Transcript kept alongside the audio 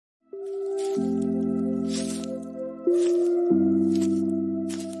My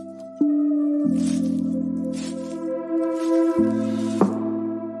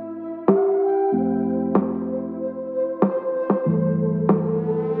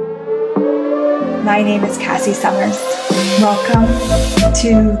name is Cassie Summers. Welcome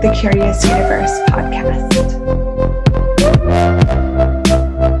to the Curious Universe podcast.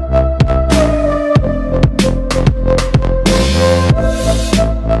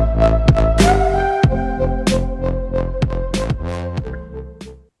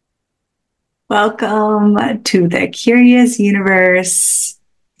 Welcome to the Curious Universe.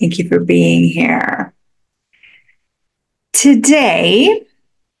 Thank you for being here. Today,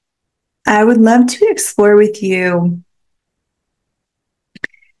 I would love to explore with you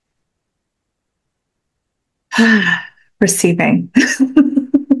receiving.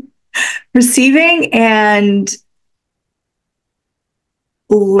 Receiving and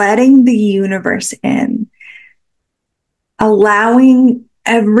letting the universe in, allowing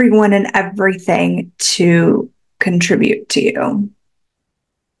everyone and everything to contribute to you.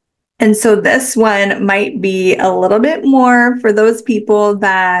 And so this one might be a little bit more for those people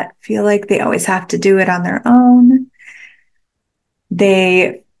that feel like they always have to do it on their own.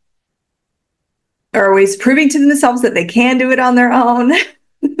 They are always proving to themselves that they can do it on their own.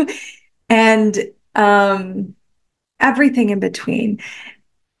 And everything in between.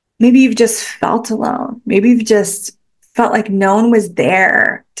 Maybe you've just felt alone. Maybe you've just felt like no one was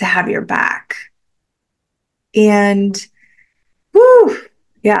there to have your back. And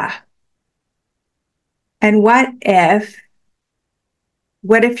yeah. And what if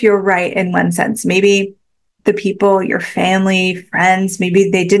you're right in one sense? Maybe the people, your family, friends, maybe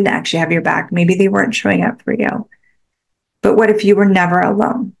they didn't actually have your back. Maybe they weren't showing up for you. But what if you were never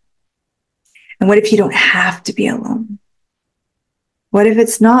alone? And what if you don't have to be alone? What if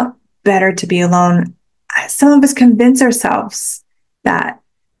it's not better to be alone? Some of us convince ourselves that,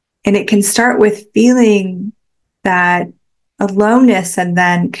 and it can start with feeling that aloneness and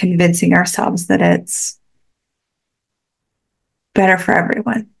then convincing ourselves that it's better for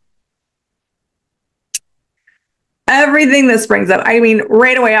everyone. Everything this brings up, I mean,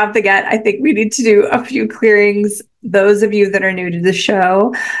 right away off the get, I think we need to do a few clearings. Those of you that are new to the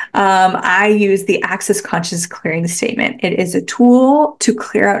show, I use the Access Conscious Clearing Statement. It is a tool to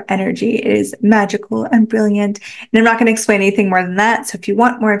clear out energy. It is magical and brilliant. And I'm not going to explain anything more than that. So if you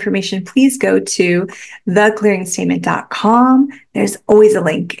want more information, please go to theclearingstatement.com. There's always a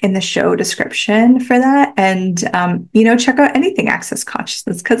link in the show description for that. And, check out anything Access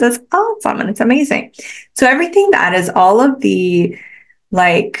Consciousness because it's awesome and it's amazing. So everything that is all of the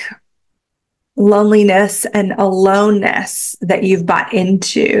loneliness and aloneness that you've bought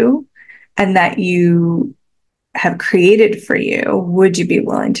into and that you have created for you, would you be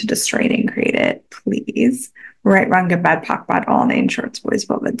willing to destroy and create it, please? Right, wrong, good, bad, POC, bad, all names, shorts, boys,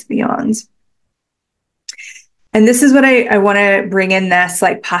 bobs, beyonds. And this is what I want to bring in, this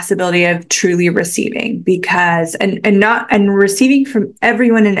possibility of truly receiving, because and receiving from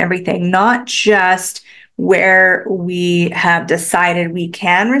everyone and everything, not just where we have decided we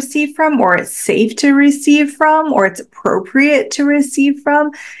can receive from, or it's safe to receive from, or it's appropriate to receive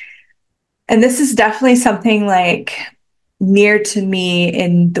from. And this is definitely something near to me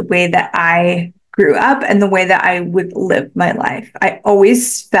in the way that I grew up and the way that I would live my life. I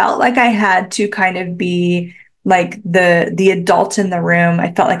always felt like I had to kind of be the adult in the room.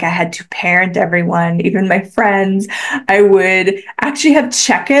 I felt like I had to parent everyone, even my friends. I would actually have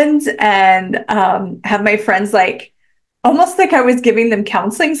check-ins and have my friends almost like I was giving them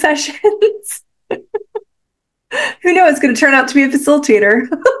counseling sessions. Who knows? It's going to turn out to be a facilitator.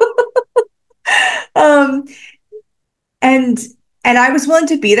 And I was willing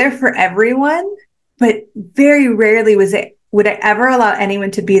to be there for everyone, but very rarely would I ever allow anyone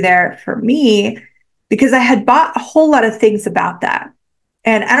to be there for me, because I had bought a whole lot of things about that.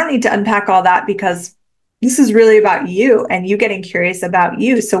 And I don't need to unpack all that because this is really about you and you getting curious about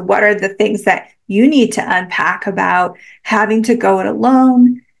you. So what are the things that you need to unpack about having to go it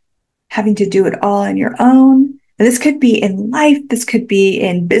alone, having to do it all on your own? And this could be in life. This could be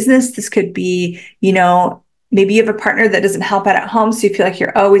in business. This could be, maybe you have a partner that doesn't help out at home. So you feel like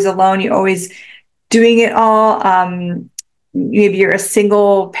you're always alone. You're always doing it all. Maybe you're a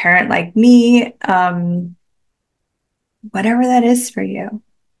single parent like me, whatever that is for you,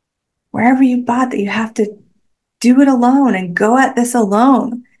 wherever you bought that you have to do it alone and go at this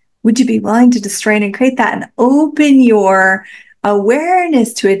alone, would you be willing to destroy and create that and open your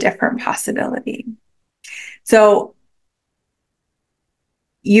awareness to a different possibility? So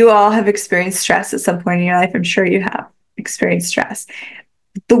you all have experienced stress at some point in your life. I'm sure you have experienced stress.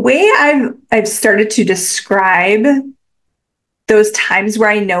 the way I've started to describe those times where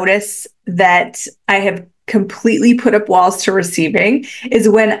I notice that I have completely put up walls to receiving is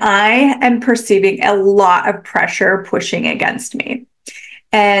when I am perceiving a lot of pressure pushing against me.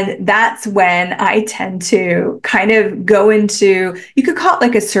 And that's when I tend to kind of go into, you could call it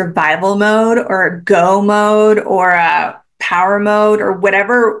like a survival mode or a go mode or a power mode or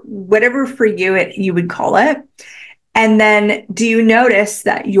whatever for you you would call it. And then do you notice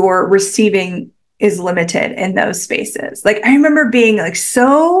that your receiving is limited in those spaces? Like I remember being like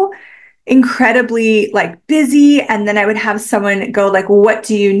so incredibly like busy, and then I would have someone go like, well, what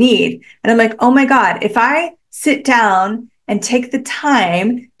do you need? And I'm like, oh my God, if I sit down and take the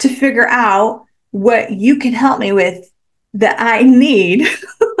time to figure out what you can help me with that I need,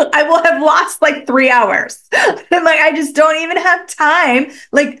 I will have lost like 3 hours. I'm like, I just don't even have time.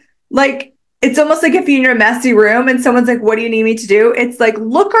 Like it's almost like if you're in a messy room and someone's like, what do you need me to do? It's like,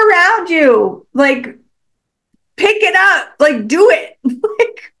 look around you, like pick it up, like do it.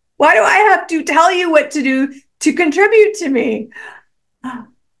 Like, why do I have to tell you what to do to contribute to me?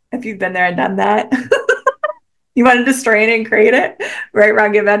 If you've been there and done that. You wanted to strain and create it? Right,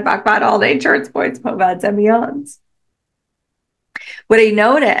 wrong, give ed, back, all day, charts, points, povads, and beyonds. What I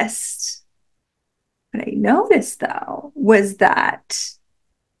noticed though, was that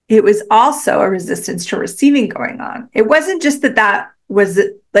it was also a resistance to receiving going on. It wasn't just that was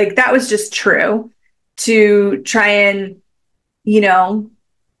like, that was just true to try and,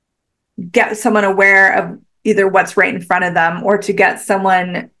 get someone aware of either what's right in front of them or to get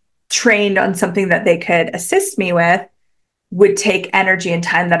someone trained on something that they could assist me with would take energy and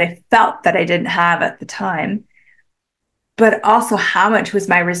time that I felt that I didn't have at the time. But also how much was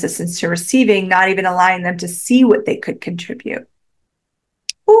my resistance to receiving, not even allowing them to see what they could contribute.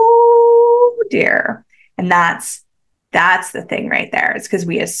 Oh dear. And that's the thing right there. It's because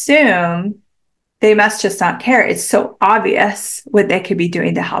we assume they must just not care. It's so obvious what they could be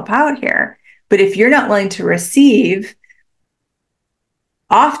doing to help out here. But if you're not willing to receive,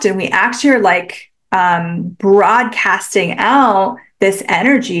 often we actually are like broadcasting out this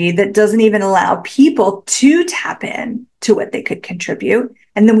energy that doesn't even allow people to tap in to what they could contribute.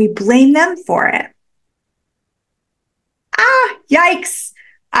 And then we blame them for it. Yikes.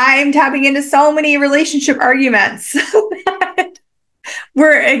 I'm tapping into so many relationship arguments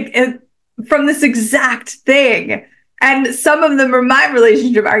we're from this exact thing. And some of them are my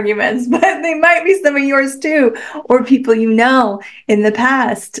relationship arguments, but they might be some of yours too, or people you know in the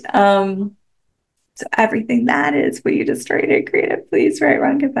past. So everything that is what you just started to create it, please, right,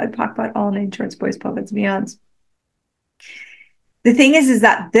 wrong, good, bad, POC, POD, all name, shorts, boys, puppets, beyonds. The thing is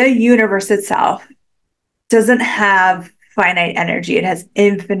that the universe itself doesn't have finite energy. It has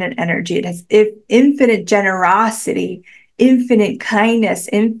infinite energy. It has infinite generosity, infinite kindness,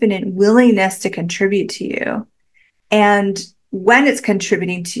 infinite willingness to contribute to you. And when it's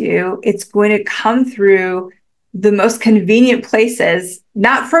contributing to you, it's going to come through the most convenient places,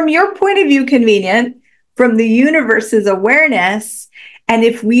 not from your point of view convenient, from the universe's awareness. And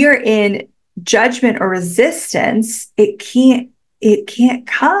if we are in judgment or resistance, it can't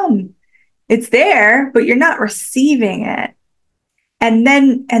come. It's there, but you're not receiving it. And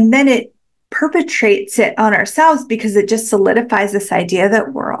then it perpetrates it on ourselves because it just solidifies this idea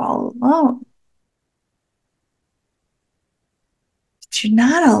that we're all alone. But you're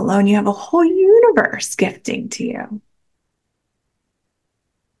not all alone. You have a whole universe gifting to you.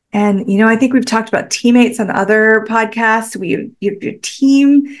 And, I think we've talked about teammates on other podcasts. You have your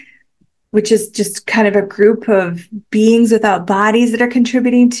team, which is just kind of a group of beings without bodies that are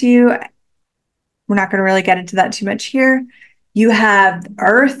contributing to you. We're not going to really get into that too much here. You have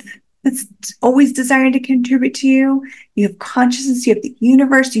Earth that's always desiring to contribute to you. You have consciousness, you have the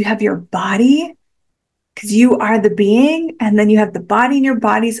universe, you have your body, because you are the being, and then you have the body, and your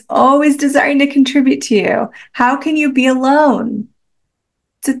body's always desiring to contribute to you. How can you be alone?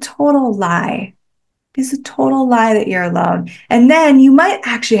 It's a total lie. It's a total lie that you're alone. And then you might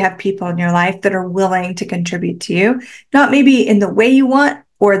actually have people in your life that are willing to contribute to you, not maybe in the way you want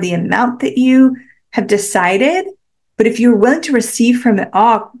or the amount that you have decided, but if you're willing to receive from it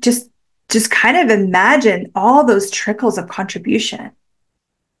all, just kind of imagine all those trickles of contribution.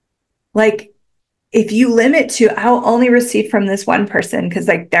 Like if you limit to, I'll only receive from this one person because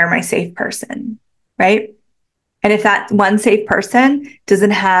like they're my safe person, right? And if that one safe person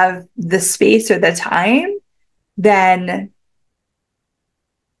doesn't have the space or the time, then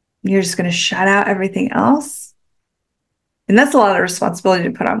you're just going to shut out everything else. And that's a lot of responsibility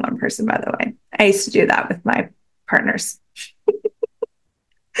to put on one person, by the way. I used to do that with my partners.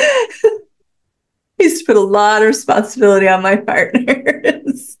 I used to put a lot of responsibility on my partners.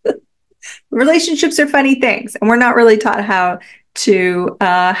 Relationships are funny things, and we're not really taught how to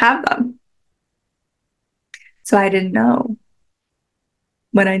have them. So I didn't know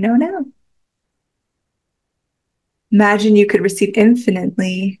what I know now. Imagine you could receive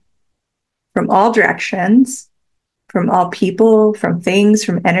infinitely from all directions, from all people, from things,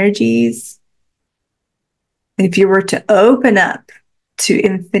 from energies. And if you were to open up to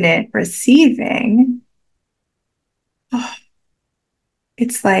infinite receiving, oh,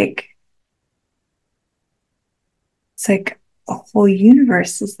 it's like a whole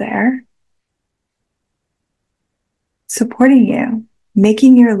universe is there supporting you,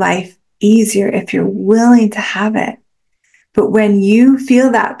 making your life easier if you're willing to have it. But when you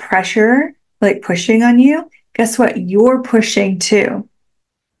feel that pressure, like pushing on you, guess what? You're pushing too.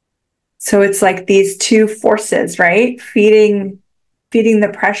 So it's like these two forces, right? Feeding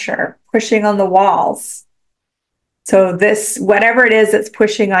the pressure, pushing on the walls. So this, whatever it is that's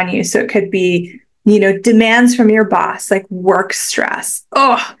pushing on you. So it could be, demands from your boss, like work stress.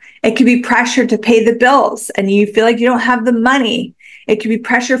 Oh, it could be pressure to pay the bills and you feel like you don't have the money. It could be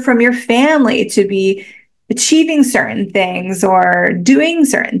pressure from your family to be achieving certain things or doing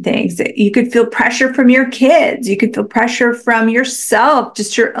certain things. You could feel pressure from your kids. You could feel pressure from yourself,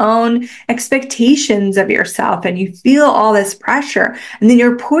 just your own expectations of yourself. And you feel all this pressure. And then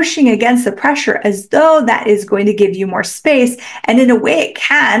you're pushing against the pressure as though that is going to give you more space. And in a way, it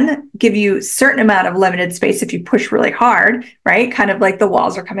can give you a certain amount of limited space if you push really hard, right? Kind of like the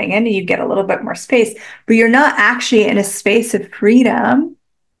walls are coming in and you get a little bit more space, but you're not actually in a space of freedom.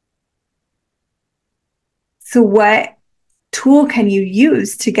 So what tool can you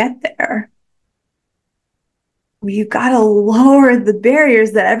use to get there? Well, you got to lower the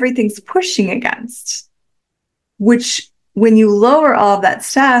barriers that everything's pushing against, which when you lower all of that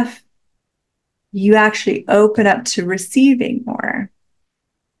stuff, you actually open up to receiving more.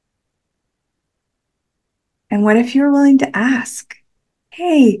 And what if you're willing to ask,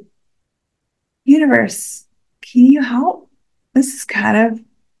 hey, universe, can you help? This is kind of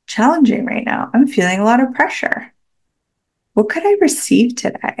challenging right now. I'm feeling a lot of pressure. What could I receive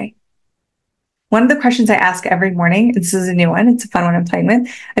today? One of the questions I ask every morning, this is a new one, it's a fun one I'm playing with.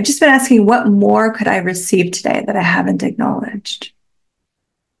 I've just been asking, what more could I receive today that I haven't acknowledged?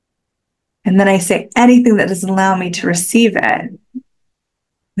 And then I say anything that doesn't allow me to receive it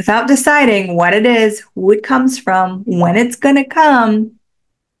without deciding what it is, who it comes from, when it's going to come,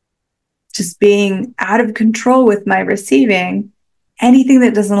 just being out of control with my receiving. Anything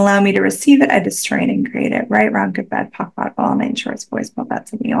that doesn't allow me to receive it, I destroy and create it. Right, wrong, good, bad, POC, POD, all nine shorts, boys,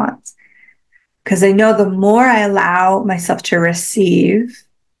 bats, and nuance. Because I know the more I allow myself to receive,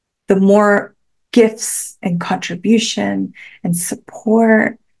 the more gifts and contribution and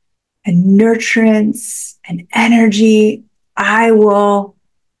support and nurturance and energy I will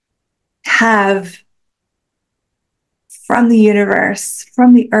have from the universe,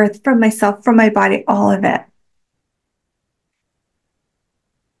 from the earth, from myself, from my body, all of it.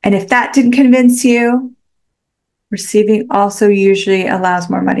 And if that didn't convince you, receiving also usually allows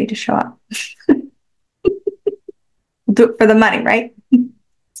more money to show up. Do it for the money, right?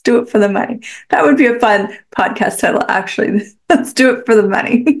 Let's do it for the money. That would be a fun podcast title, actually. Let's do it for the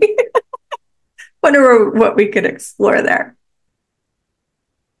money. Wonder what we could explore there.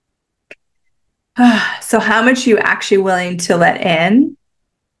 So how much are you actually willing to let in?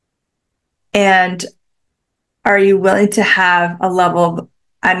 And are you willing to have a level of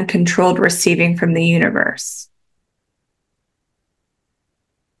uncontrolled receiving from the universe?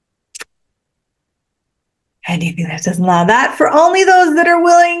 Anything that doesn't allow that, for only those that are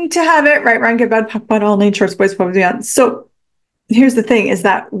willing to have it. Right, wrong, good, bad, POC, POD, all nine shorts, boys, beyond. So here's the thing, is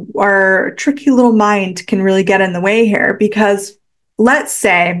that our tricky little mind can really get in the way here, because let's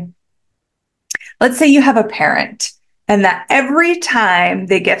say you have a parent and that every time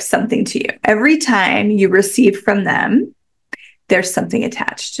they gift something to you, every time you receive from them, there's something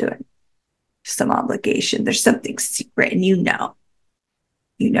attached to it, some obligation, there's something secret, and you know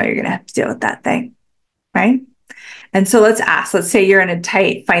you're going to have to deal with that thing, right? And so let's say you're in a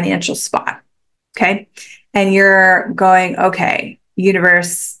tight financial spot, okay? And you're going, okay,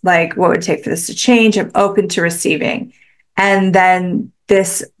 universe, like what would it take for this to change? I'm open to receiving. And then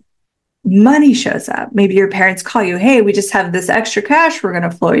this money shows up. Maybe your parents call you, hey, we just have this extra cash, we're going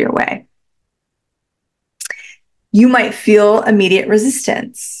to flow your way. You might feel immediate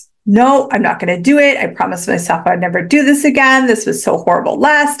resistance. No, I'm not going to do it. I promised myself I'd never do this again. This was so horrible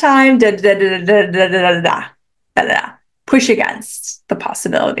last time. Push against the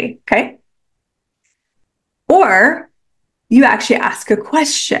possibility, okay? Or you actually ask a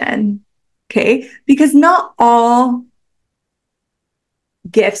question, okay? Because not all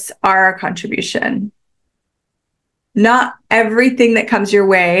gifts are a contribution. Not everything that comes your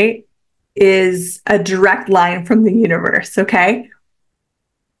way is a direct line from the universe, okay?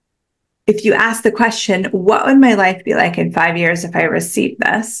 If you ask the question, what would my life be like in 5 years if I received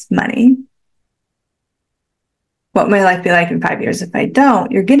this money? What would my life be like in 5 years if I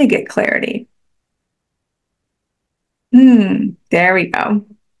don't? You're going to get clarity. There we go.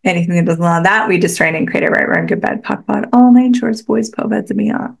 Anything that doesn't allow that, we destroy and create it, right, wrong, good, bad, POC, POD, all nine shorts, boys, po, beds, and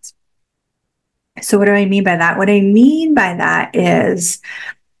beyonds. So what do I mean by that? What I mean by that is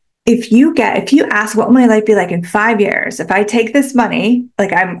if you ask what will my life be like in 5 years, if I take this money,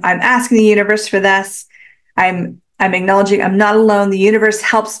 like I'm asking the universe for this, I'm acknowledging I'm not alone. The universe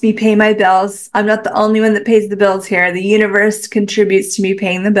helps me pay my bills. I'm not the only one that pays the bills here. The universe contributes to me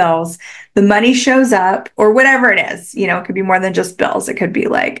paying the bills. The money shows up, or whatever it is. It could be more than just bills. It could be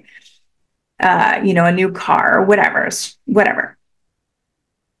like, a new car or whatever.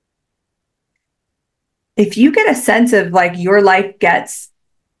 If you get a sense of like your life gets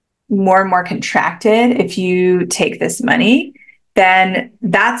more and more contracted if you take this money, then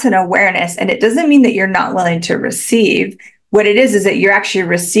that's an awareness. And it doesn't mean that you're not willing to receive. What it is that you're actually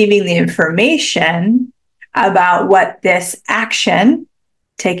receiving the information about what this action,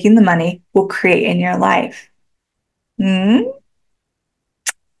 taking the money, will create in your life.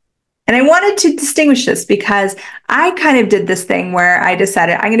 And I wanted to distinguish this because I kind of did this thing where I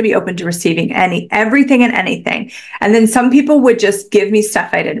decided I'm going to be open to receiving everything and anything. And then some people would just give me stuff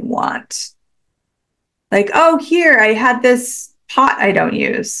I didn't want. Like, oh, here, I had this pot I don't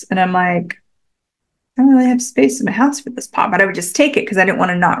use. And I'm like, I don't really have space in my house for this pot, but I would just take it because I didn't want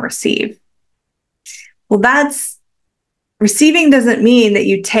to not receive. Well, receiving doesn't mean that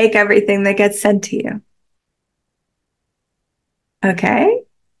you take everything that gets sent to you. Okay?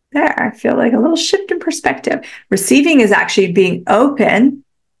 There, I feel like a little shift in perspective. Receiving is actually being open,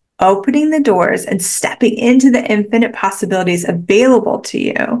 opening the doors, and stepping into the infinite possibilities available to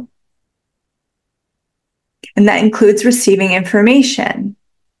you. And that includes receiving information.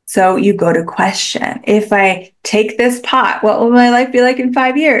 So you go to question. If I take this pot, what will my life be like in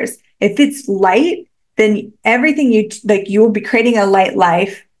 5 years? If it's light, then everything you will be creating a light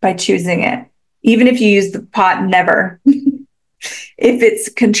life by choosing it. Even if you use the pot, never. If it's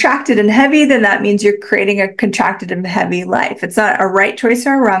contracted and heavy, then that means you're creating a contracted and heavy life. It's not a right choice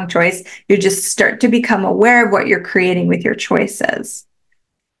or a wrong choice. You just start to become aware of what you're creating with your choices.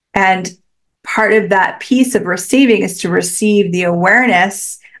 And part of that piece of receiving is to receive the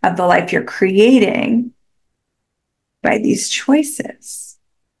awareness of the life you're creating by these choices,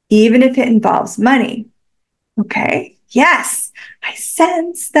 even if it involves money. Okay. Yes, I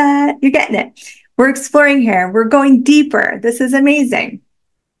sense that you're getting it. We're exploring here. We're going deeper. This is amazing.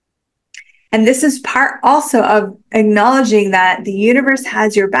 And this is part also of acknowledging that the universe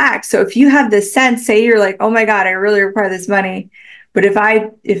has your back. So if you have this sense, say you're like, oh my God, I really require this money. But if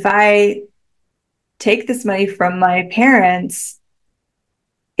I take this money from my parents,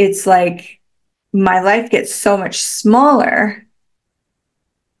 it's like my life gets so much smaller.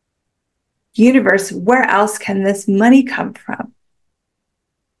 Universe, where else can this money come from?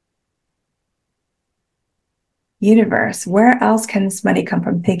 Universe, where else can this money come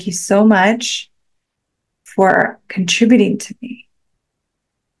from? Thank you so much for contributing to me.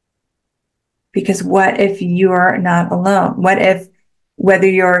 Because what if you're not alone? What if, whether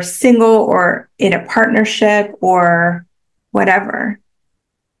you're single or in a partnership or whatever,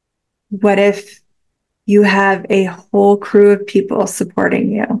 what if you have a whole crew of people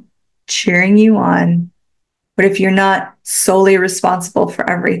supporting you, cheering you on? What if you're not solely responsible for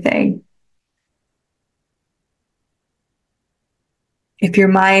everything? If your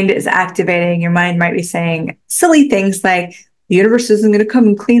mind is activating, your mind might be saying silly things like, the universe isn't going to come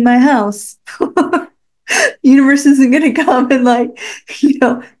and clean my house. The universe isn't going to come and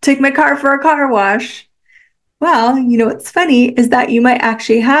take my car for a car wash. Well, what's funny is that you might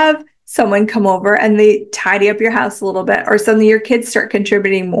actually have someone come over and they tidy up your house a little bit, or suddenly your kids start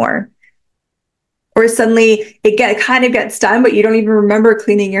contributing more. Or suddenly it kind of gets done, but you don't even remember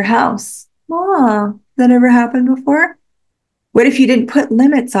cleaning your house. Oh, that never happened before? What if you didn't put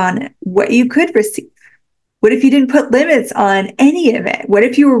limits on it, what you could receive? What if you didn't put limits on any of it? What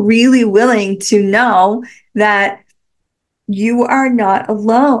if you were really willing to know that you are not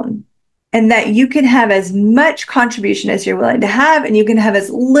alone and that you can have as much contribution as you're willing to have, and you can have as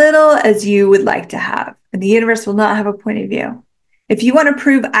little as you would like to have? And the universe will not have a point of view. If you want to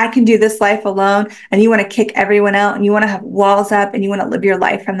prove I can do this life alone, and you want to kick everyone out, and you want to have walls up, and you want to live your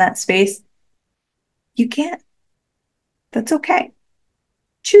life from that space, you can't. That's okay.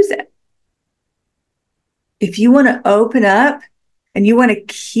 Choose it. If you want to open up and you want to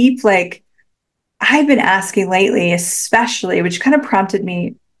keep like, I've been asking lately, especially, which kind of prompted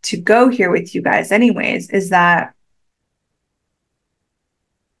me to go here with you guys anyways, is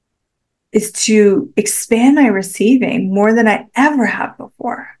to expand my receiving more than I ever have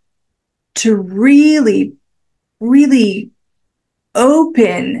before, to really, really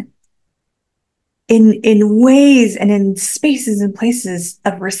open in ways and in spaces and places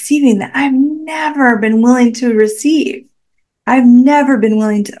of receiving that I've never been willing to receive. I've never been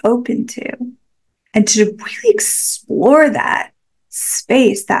willing to open to, and to really explore that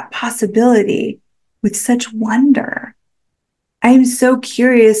space, that possibility with such wonder. I am so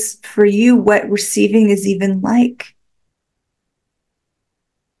curious for you what receiving is even like.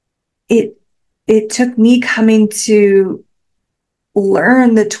 It took me coming to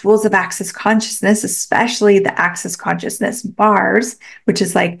learn the tools of access consciousness, especially the access consciousness bars, which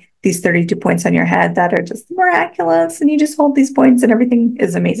is like these 32 points on your head that are just miraculous. And you just hold these points and everything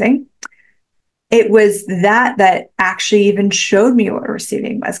is amazing. It was that actually even showed me what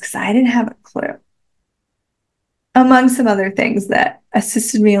receiving was, because I didn't have a clue, among some other things that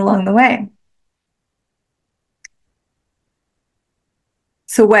assisted me along the way.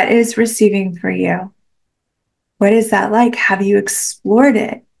 So what is receiving for you? What is that like? Have you explored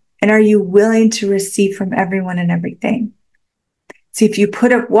it? And are you willing to receive from everyone and everything? See, if you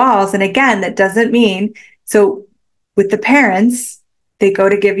put up walls, and again, that doesn't mean, so with the parents, they go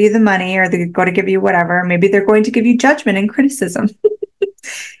to give you the money or they go to give you whatever. Maybe they're going to give you judgment and criticism.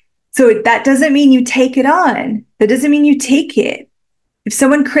 So that doesn't mean you take it on. That doesn't mean you take it. If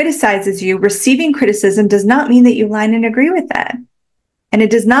someone criticizes you, receiving criticism does not mean that you line and agree with that. And it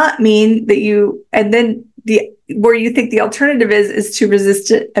does not mean that where you think the alternative is to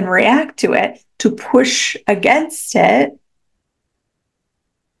resist it and react to it, to push against it.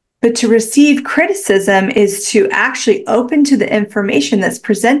 But to receive criticism is to actually open to the information that's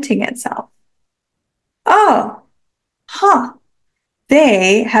presenting itself. Oh,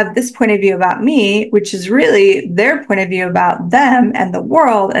 they have this point of view about me, which is really their point of view about them and the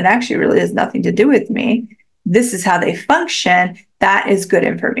world, and actually really has nothing to do with me. This is how they function. That is good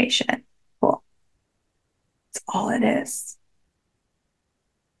information. Cool. That's all it is.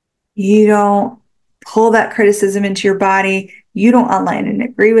 You don't pull that criticism into your body. You don't align and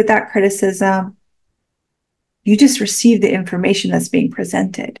agree with that criticism. You just receive the information that's being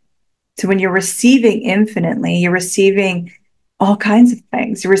presented. So when you're receiving infinitely, you're receiving all kinds of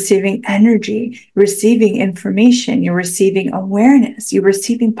things. You're receiving energy, you're receiving information, you're receiving awareness, you're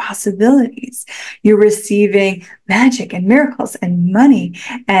receiving possibilities, you're receiving magic and miracles and money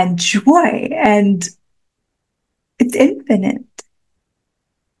and joy. And it's infinite.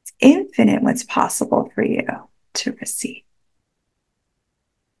 It's infinite what's possible for you to receive.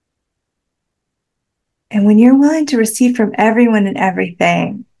 And when you're willing to receive from everyone and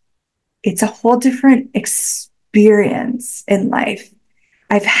everything, it's a whole different experience in life.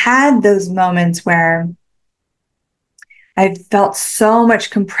 I've had those moments where I've felt so much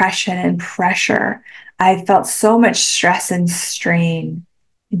compression and pressure. I've felt so much stress and strain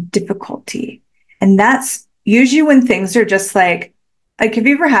and difficulty. And that's usually when things are just like, have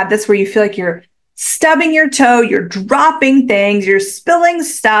you ever had this where you feel like you're stubbing your toe, you're dropping things, you're spilling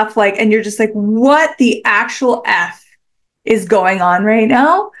stuff, like, and you're just like, what the actual F is going on right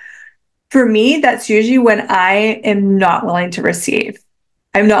now? For me, that's usually when I am not willing to receive.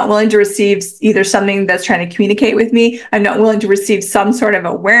 I'm not willing to receive either something that's trying to communicate with me. I'm not willing to receive some sort of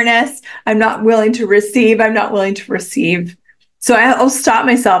awareness. I'm not willing to receive. So I'll stop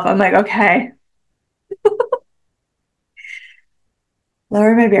myself. I'm like, okay.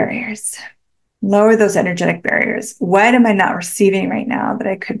 Lower my barriers. Lower those energetic barriers. What am I not receiving right now that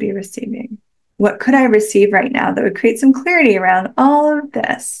I could be receiving? What could I receive right now that would create some clarity around all of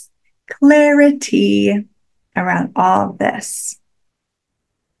this? Clarity around all of this.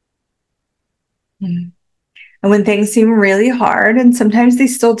 And when things seem really hard, and sometimes they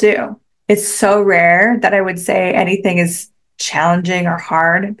still do, it's so rare that I would say anything is challenging or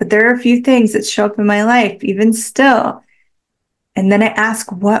hard, but there are a few things that show up in my life, even still. And then I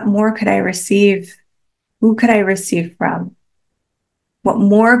ask, what more could I receive? Who could I receive from? What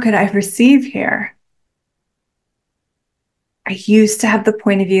more could I receive here? I used to have the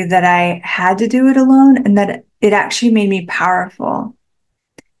point of view that I had to do it alone, and that it actually made me powerful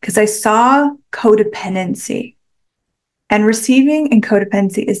because I saw codependency. And receiving and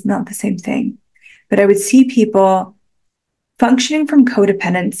codependency is not the same thing. But I would see people functioning from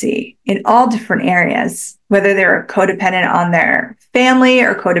codependency in all different areas, whether they're codependent on their family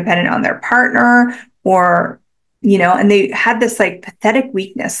or codependent on their partner, or, and they had this like pathetic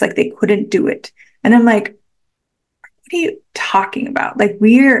weakness, like they couldn't do it. And I'm like, are what are you talking about? Like,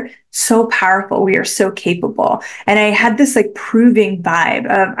 we're so powerful. We are so capable. And I had this like proving vibe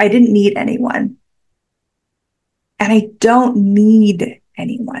of I didn't need anyone. And I don't need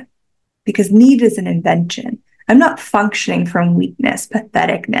anyone because need is an invention. I'm not functioning from weakness,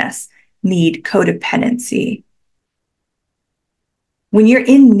 patheticness, need, codependency. When you're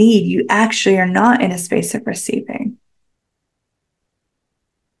in need, you actually are not in a space of receiving.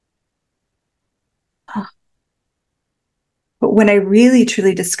 But when I really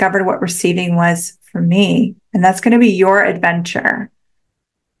truly discovered what receiving was for me, and that's going to be your adventure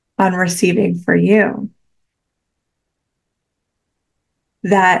on receiving for you,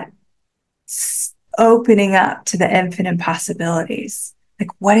 that opening up to the infinite possibilities. Like,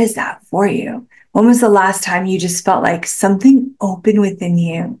 what is that for you? When was the last time you just felt like something open within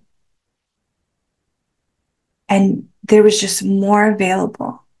you and there was just more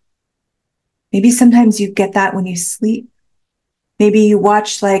available? Maybe sometimes you get that when you sleep. Maybe you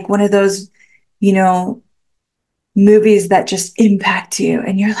watch like one of those, you know, movies that just impact you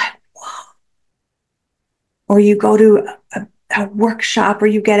and you're like, whoa. Or you go to a workshop or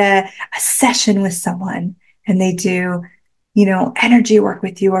you get a session with someone and they do, you know, energy work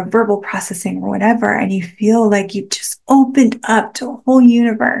with you or verbal processing or whatever. And you feel like you just opened up to a whole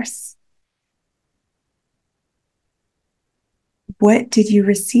universe. What did you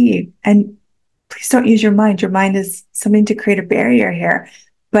receive? And please don't use your mind. Your mind is something to create a barrier here.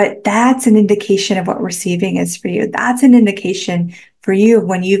 But that's an indication of what receiving is for you. That's an indication for you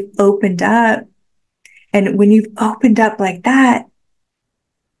when you've opened up. And when you've opened up like that,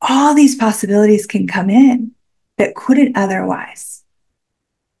 all these possibilities can come in that couldn't otherwise,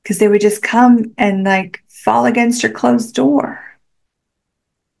 because they would just come and like fall against your closed door.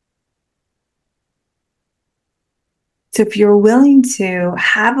 So if you're willing to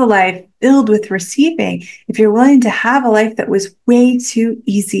have a life filled with receiving, if you're willing to have a life that was way too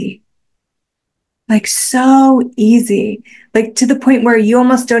easy, like so easy, like to the point where you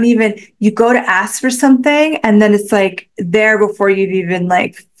almost don't even, you go to ask for something and then it's like there before you've even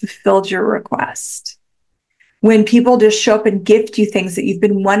like fulfilled your request. When people just show up and gift you things that you've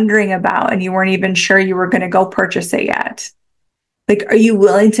been wondering about and you weren't even sure you were going to go purchase it yet. Like, are you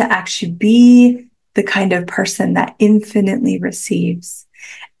willing to actually be the kind of person that infinitely receives?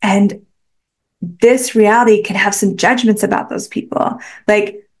 And this reality can have some judgments about those people.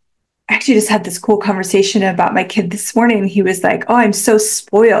 Like, I actually just had this cool conversation about my kid this morning. He was like, oh, I'm so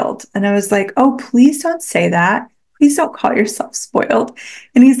spoiled. And I was like, oh, please don't say that. Please don't call yourself spoiled.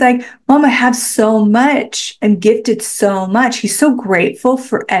 And he's like, Mom, I have so much. I'm gifted so much. He's so grateful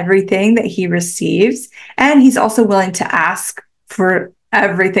for everything that he receives. And he's also willing to ask for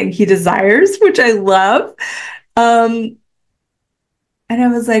everything he desires, which I love. And I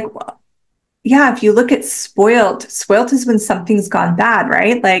was like, well, yeah, if you look at spoiled is when something's gone bad,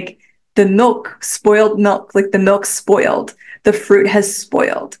 right? Like the milk, spoiled milk, like the milk spoiled, the fruit has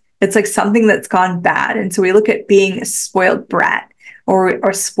spoiled. It's like something that's gone bad. And so we look at being a spoiled brat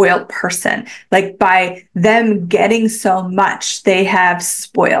or spoiled person, like by them getting so much, they have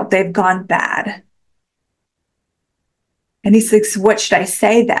spoiled, they've gone bad. And he's like, so what should I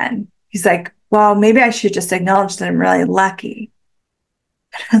say then? He's like, well, maybe I should just acknowledge that I'm really lucky.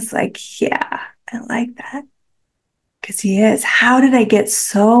 And I was like, yeah, I like that. Because he is. How did I get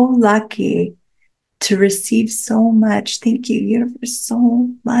so lucky to receive so much? Thank you, universe,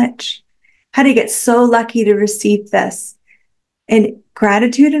 so much. How did I get so lucky to receive this? And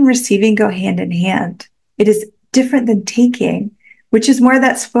gratitude and receiving go hand in hand. It is different than taking, which is more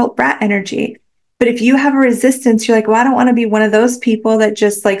that spoilt brat energy. But if you have a resistance, you're like, well, I don't want to be one of those people that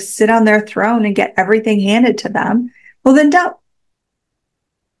just like sit on their throne and get everything handed to them. Well, then don't.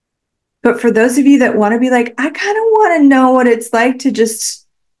 But for those of you that want to be like, I kind of want to know what it's like to just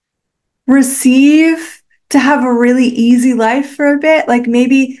receive, to have a really easy life for a bit. Like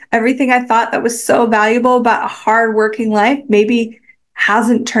maybe everything I thought that was so valuable about a hardworking life maybe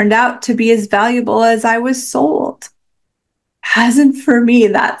hasn't turned out to be as valuable as I was sold. Hasn't for me,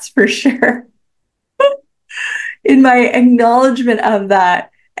 that's for sure. In my acknowledgement of that,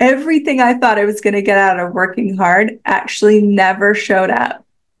 everything I thought I was going to get out of working hard actually never showed up.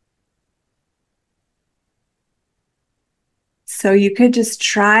 So you could just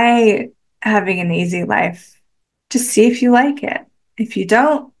try having an easy life. Just see if you like it. If you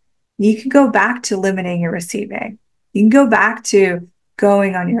don't, you can go back to limiting your receiving. You can go back to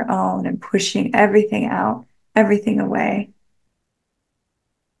going on your own and pushing everything out, everything away.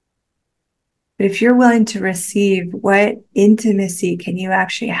 But if you're willing to receive, what intimacy can you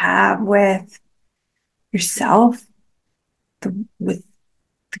actually have with yourself, with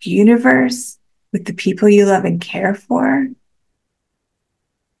the universe, with the people you love and care for,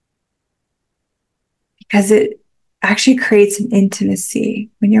 because it actually creates an intimacy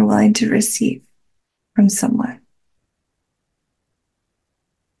when you're willing to receive from someone.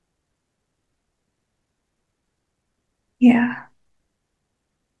 Yeah.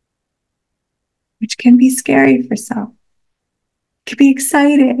 Which can be scary for some. It can be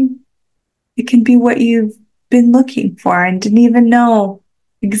exciting. It can be what you've been looking for and didn't even know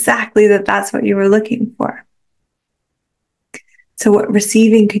exactly that that's what you were looking for. So what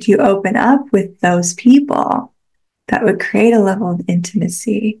receiving could you open up with those people that would create a level of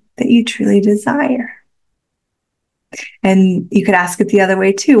intimacy that you truly desire? And you could ask it the other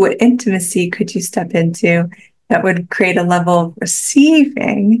way too. What intimacy could you step into that would create a level of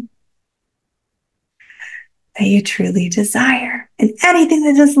receiving that you truly desire? And anything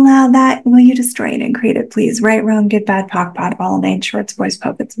that doesn't allow that, will you destroy it and create it, please? Right, wrong, good, bad, POC, POD, all nine shorts, boys,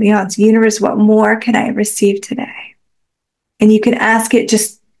 puppets, beyonds. Universe, what more can I receive today? And you can ask it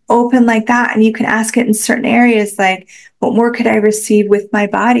just open like that. And you can ask it in certain areas like, what more could I receive with my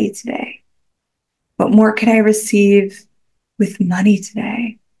body today? What more could I receive with money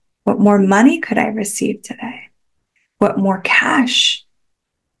today? What more money could I receive today? What more cash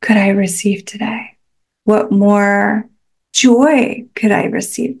could I receive today? What more joy could I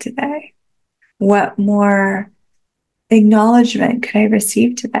receive today? What more acknowledgement could I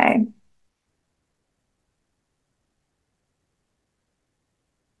receive today?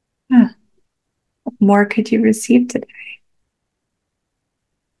 What more could you receive today?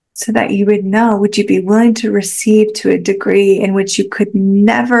 So that you would know, would you be willing to receive to a degree in which you could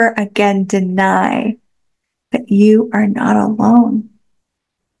never again deny that you are not alone?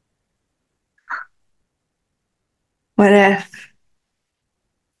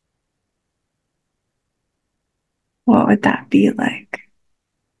 What would that be like?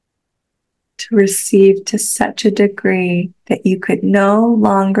 To receive to such a degree that you could no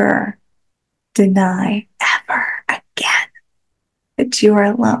longer deny ever again that you are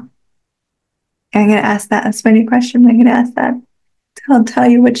alone. I'm going to ask that. That's my new question. I'm going to ask that. I'll tell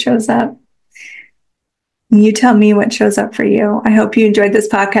you what shows up. You tell me what shows up for you. I hope you enjoyed this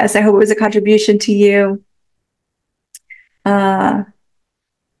podcast. I hope it was a contribution to you. And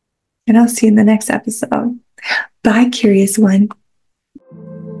I'll see you in the next episode. Bye, curious one.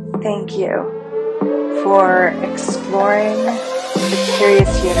 Thank you for exploring the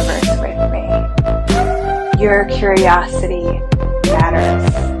curious universe with me. Your curiosity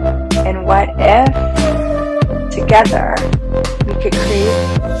matters. And what if together we could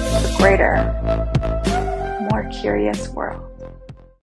create a greater, more curious world?